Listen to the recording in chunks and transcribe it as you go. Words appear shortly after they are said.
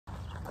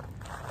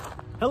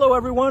Hello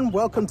everyone,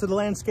 welcome to the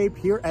landscape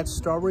here at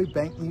Strawbery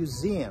Banke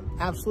Museum.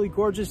 Absolutely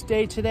gorgeous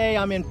day today.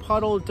 I'm in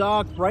Puddle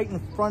Dock right in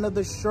front of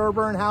the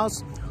Sherburne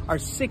House, our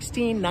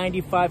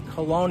 1695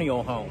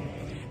 colonial home.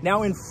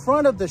 Now in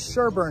front of the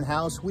Sherburne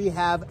House, we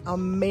have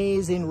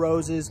amazing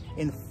roses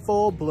in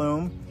full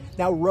bloom.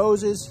 Now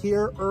roses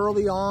here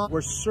early on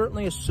were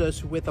certainly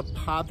associated with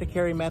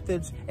apothecary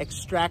methods,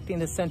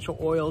 extracting essential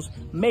oils,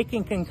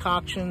 making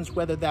concoctions,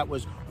 whether that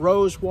was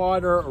rose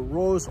water or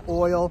rose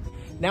oil.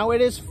 Now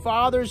it is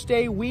Father's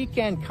Day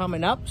weekend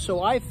coming up,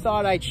 so I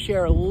thought I'd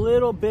share a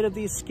little bit of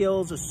these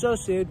skills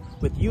associated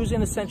with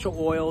using essential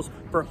oils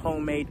for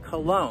homemade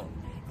cologne.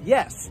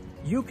 Yes,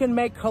 you can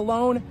make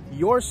cologne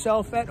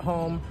yourself at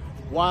home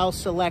while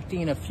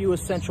selecting a few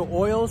essential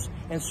oils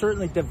and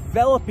certainly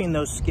developing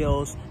those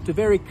skills to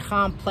very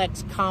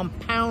complex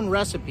compound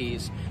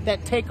recipes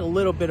that take a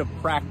little bit of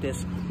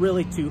practice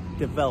really to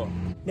develop.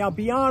 Now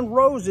beyond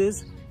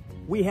roses,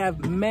 we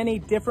have many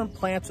different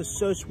plants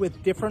associated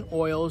with different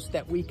oils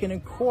that we can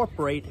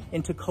incorporate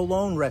into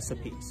cologne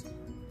recipes.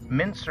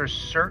 Mints are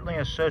certainly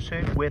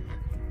associated with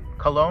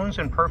colognes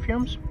and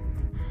perfumes.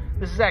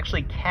 This is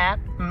actually cat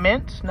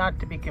mint, not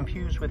to be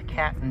confused with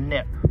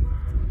catnip.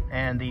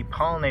 And the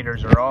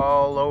pollinators are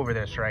all over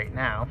this right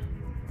now.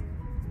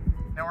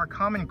 Now our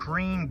common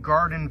green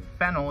garden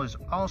fennel is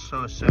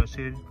also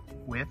associated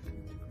with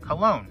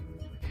cologne.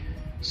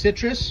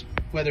 Citrus,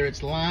 whether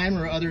it's lime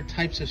or other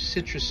types of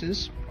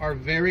citruses, are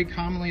very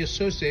commonly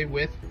associated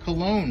with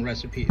cologne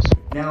recipes.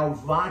 Now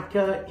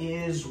vodka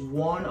is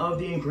one of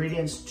the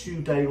ingredients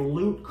to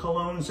dilute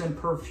colognes and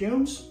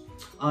perfumes.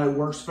 It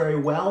works very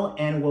well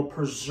and will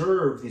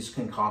preserve these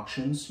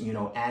concoctions,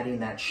 adding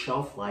that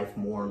shelf life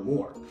more and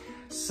more.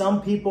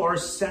 Some people are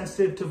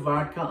sensitive to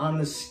vodka on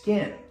the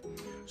skin,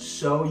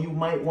 so you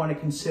might want to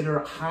consider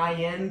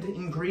high-end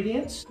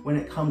ingredients when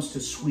it comes to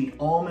sweet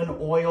almond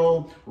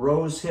oil,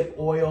 rosehip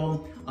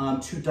oil,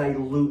 to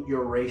dilute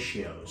your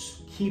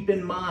ratios. Keep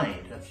in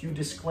mind, a few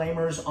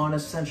disclaimers on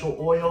essential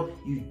oil.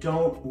 You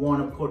don't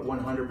want to put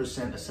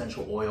 100%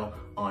 essential oil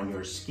on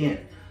your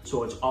skin.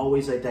 So it's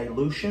always a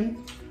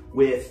dilution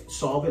with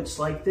solvents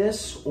like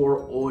this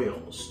or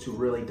oils to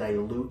really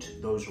dilute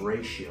those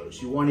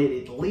ratios. You want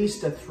it at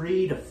least a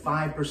 3 to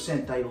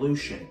 5%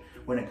 dilution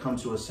when it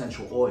comes to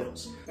essential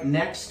oils.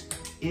 Next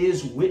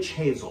is witch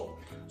hazel.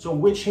 So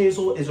witch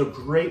hazel is a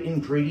great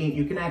ingredient.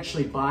 You can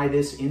actually buy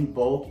this in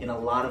bulk in a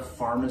lot of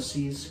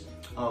pharmacies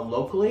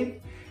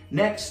locally.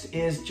 Next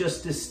is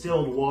just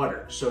distilled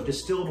water. So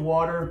distilled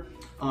water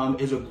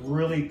is a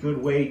really good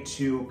way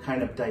to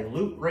kind of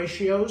dilute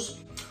ratios.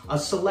 A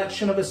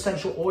selection of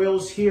essential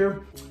oils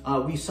here.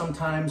 We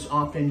sometimes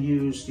often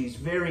use these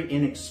very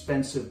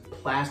inexpensive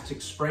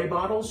plastic spray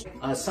bottles.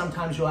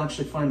 Sometimes you'll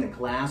actually find the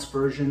glass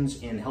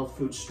versions in health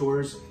food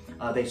stores.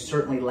 They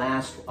certainly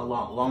last a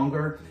lot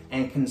longer,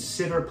 and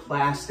consider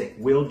plastic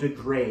will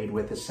degrade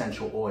with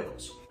essential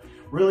oils.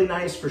 Really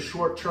nice for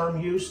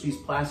short-term use, these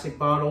plastic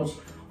bottles,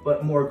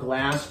 but more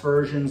glass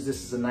versions.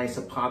 This is a nice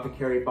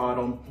apothecary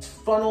bottle.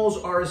 Funnels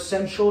are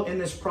essential in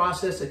this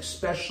process,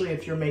 especially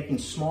if you're making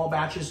small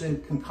batches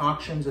and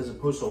concoctions as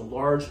opposed to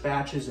large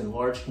batches in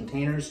large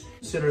containers.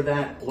 Consider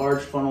that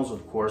large funnels,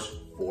 of course,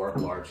 for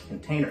large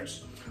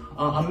containers.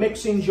 A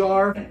mixing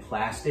jar and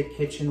plastic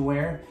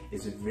kitchenware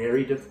is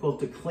very difficult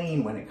to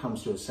clean when it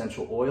comes to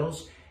essential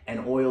oils,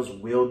 and oils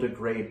will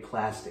degrade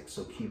plastic,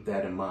 so keep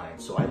that in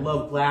mind. So I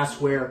love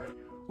glassware.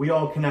 We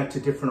all connect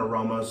to different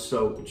aromas,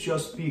 so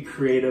just be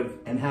creative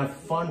and have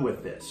fun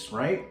with this,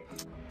 right?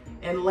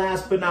 And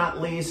last but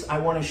not least, I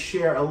want to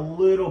share a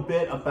little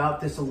bit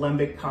about this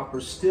alembic copper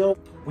still.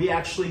 We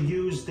actually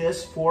use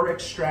this for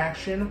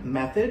extraction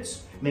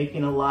methods,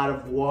 making a lot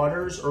of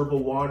waters,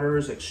 herbal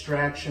waters,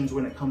 extractions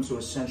when it comes to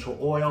essential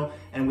oil.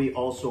 And we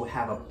also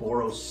have a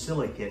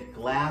borosilicate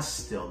glass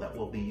still that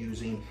we'll be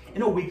using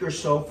in a week or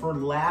so for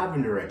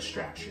lavender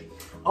extraction.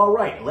 All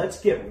right,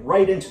 let's get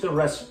right into the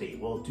recipe.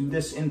 We'll do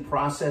this in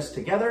process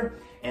together,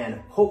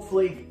 and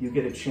hopefully you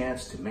get a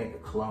chance to make a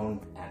cologne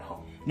at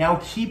home.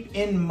 Now keep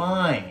in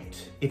mind,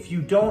 if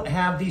you don't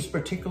have these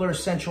particular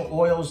essential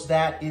oils,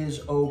 that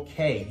is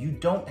okay. You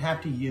don't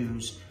have to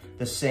use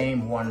the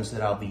same ones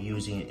that I'll be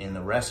using in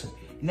the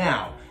recipe.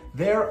 Now,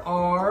 there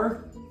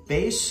are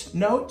base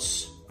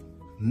notes,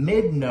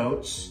 mid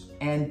notes,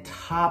 and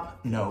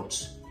top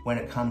notes when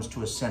it comes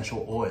to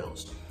essential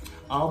oils.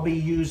 I'll be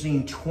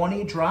using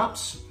 20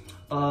 drops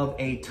of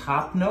a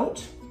top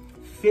note,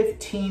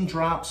 15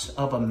 drops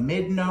of a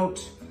mid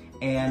note,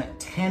 and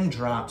 10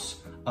 drops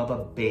of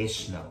a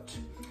base note.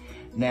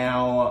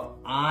 Now,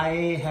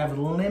 I have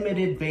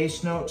limited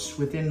base notes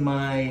within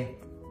my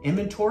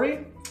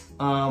inventory,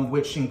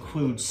 which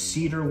includes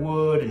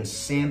cedarwood and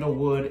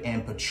sandalwood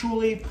and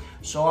patchouli,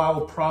 so I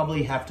will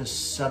probably have to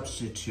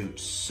substitute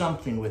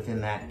something within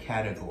that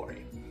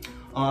category.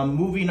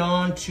 Moving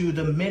on to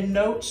the mid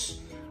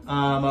notes,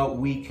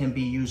 we can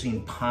be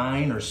using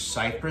pine or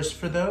cypress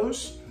for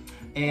those.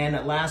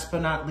 And last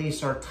but not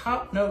least, our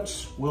top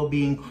notes will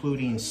be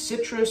including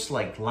citrus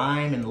like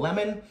lime and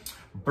lemon,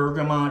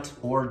 bergamot,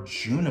 or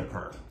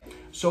juniper.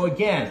 So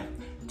again,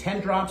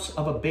 10 drops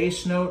of a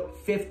base note,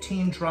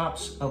 15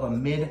 drops of a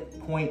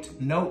midpoint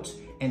note,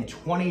 and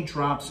 20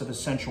 drops of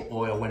essential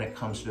oil when it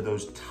comes to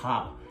those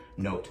top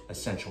note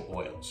essential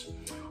oils.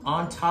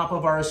 On top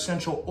of our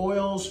essential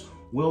oils,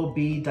 we'll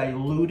be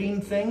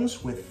diluting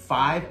things with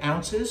 5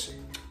 ounces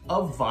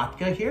of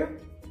vodka here,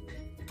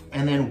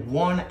 and then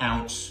 1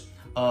 ounce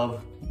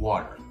of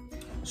water.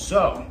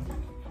 So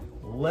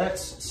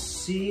let's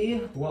see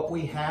what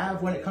we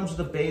have when it comes to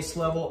the base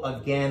level.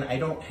 Again, I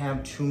don't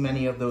have too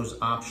many of those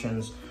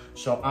options,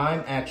 so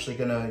I'm actually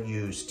gonna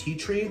use tea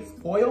tree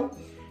oil.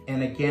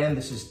 And again,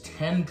 this is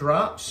 10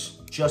 drops,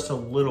 just a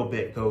little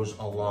bit goes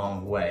a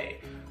long way.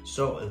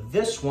 So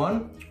this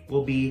one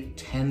will be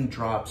 10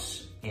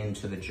 drops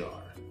into the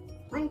jar.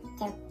 1,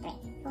 2, 3,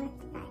 4,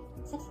 5,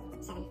 6,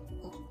 7,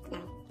 8,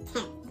 9,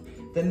 10.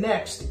 The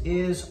next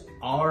is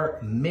our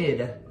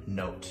mid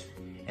note,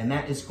 and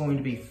that is going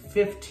to be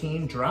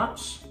 15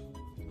 drops.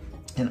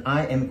 And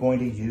I am going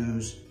to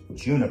use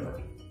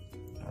juniper.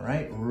 All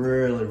right,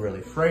 really,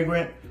 really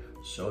fragrant.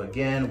 So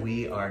again,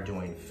 we are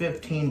doing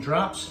 15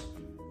 drops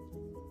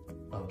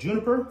of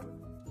juniper.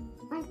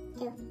 1,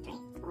 2, 3,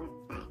 4,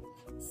 5,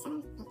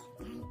 7, 8,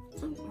 9,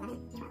 10,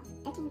 11, 12,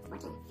 13,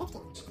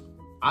 14, 15.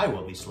 I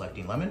will be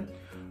selecting lemon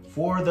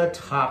for the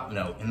top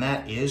note, and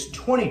that is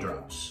 20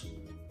 drops.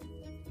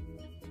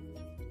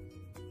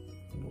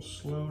 A little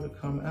slow to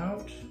come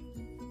out.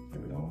 Here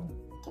we go.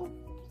 2,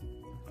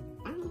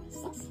 5,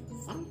 6,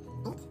 7,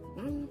 8,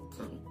 9,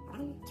 10,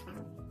 11,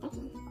 12, 13,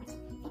 14,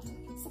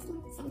 15,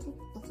 16, 17,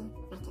 18,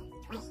 19,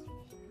 20.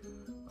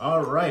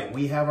 All right,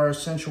 we have our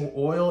essential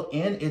oil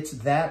in. It's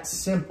that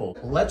simple.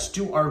 Let's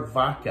do our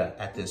vodka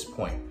at this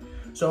point.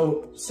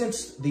 So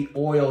since the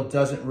oil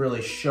doesn't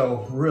really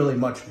show really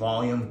much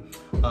volume,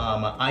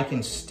 I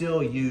can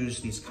still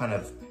use these kind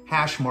of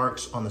hash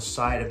marks on the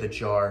side of the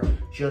jar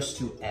just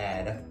to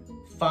add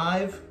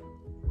 5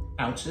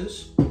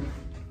 ounces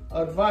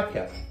of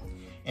vodka.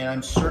 And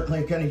I'm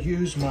certainly gonna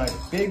use my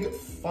big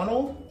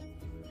funnel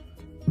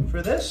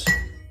for this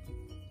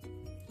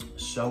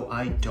so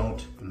I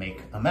don't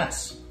make a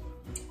mess.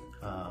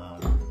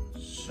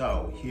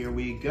 So here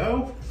we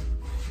go.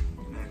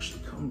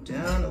 Actually come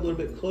down a little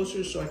bit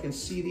closer so I can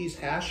see these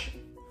hash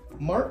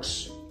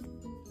marks.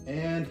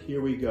 And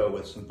here we go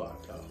with some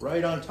vodka.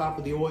 Right on top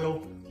of the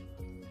oil,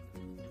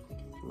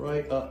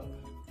 right up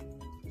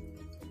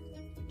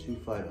to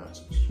 5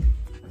 ounces.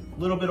 A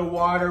little bit of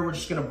water, we're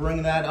just gonna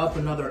bring that up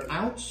another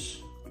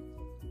ounce.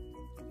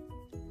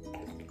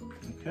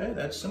 Okay,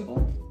 that's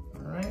simple.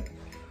 All right,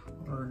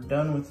 we're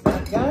done with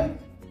that guy.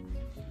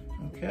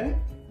 Okay.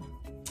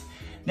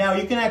 Now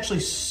you can actually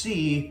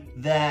see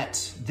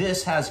that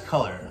this has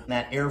color.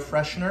 That air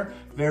freshener,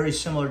 very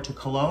similar to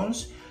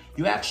colognes.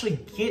 You actually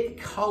get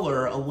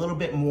color a little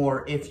bit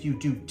more if you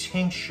do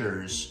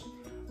tinctures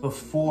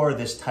before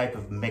this type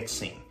of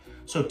mixing.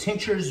 So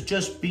tinctures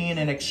just being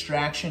an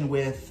extraction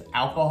with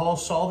alcohol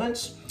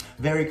solvents.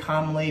 Very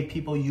commonly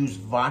people use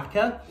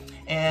vodka,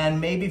 and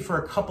maybe for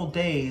a couple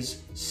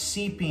days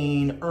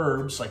seeping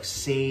herbs like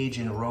sage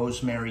and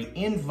rosemary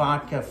in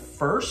vodka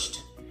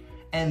first,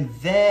 and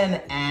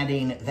then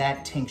adding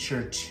that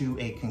tincture to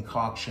a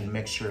concoction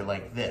mixture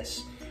like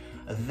this.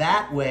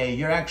 That way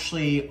you're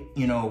actually,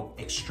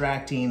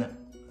 extracting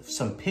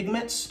some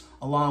pigments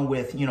along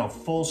with,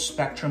 full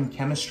spectrum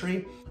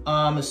chemistry.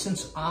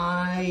 Since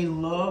I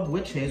love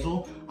witch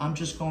hazel, I'm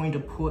just going to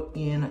put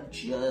in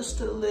just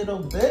a little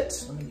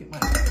bit. Let me get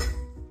my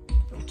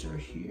filter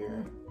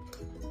here.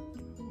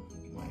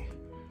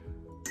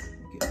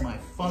 Get my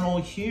funnel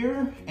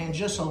here, and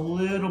just a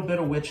little bit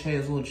of witch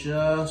hazel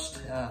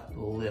just to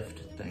lift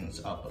things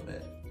up a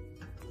bit.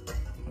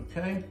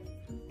 Okay,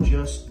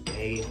 just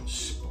a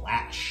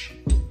splash.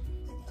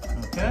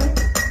 Okay,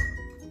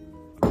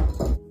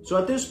 so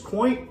at this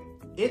point,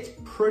 it's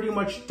pretty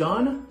much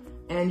done,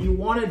 and you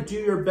want to do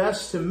your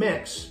best to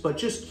mix, but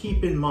just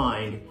keep in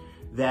mind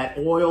that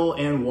oil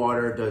and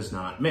water does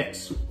not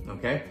mix,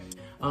 okay?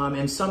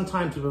 And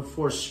sometimes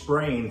before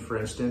spraying, for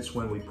instance,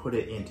 when we put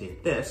it into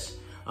this,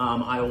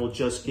 I will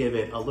just give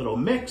it a little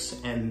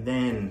mix and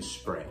then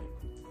spray.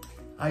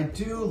 I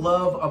do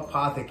love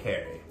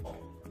Apothecary.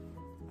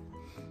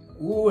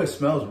 Ooh, it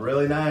smells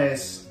really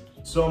nice.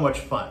 So much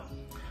fun.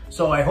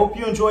 So I hope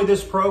you enjoyed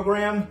this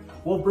program.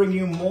 We'll bring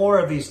you more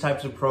of these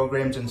types of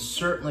programs and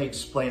certainly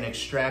explain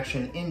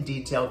extraction in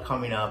detail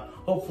coming up,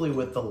 hopefully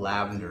with the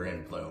lavender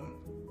in bloom.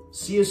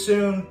 See you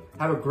soon.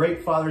 Have a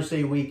great Father's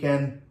Day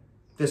weekend.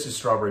 This is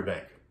Strawbery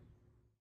Banke.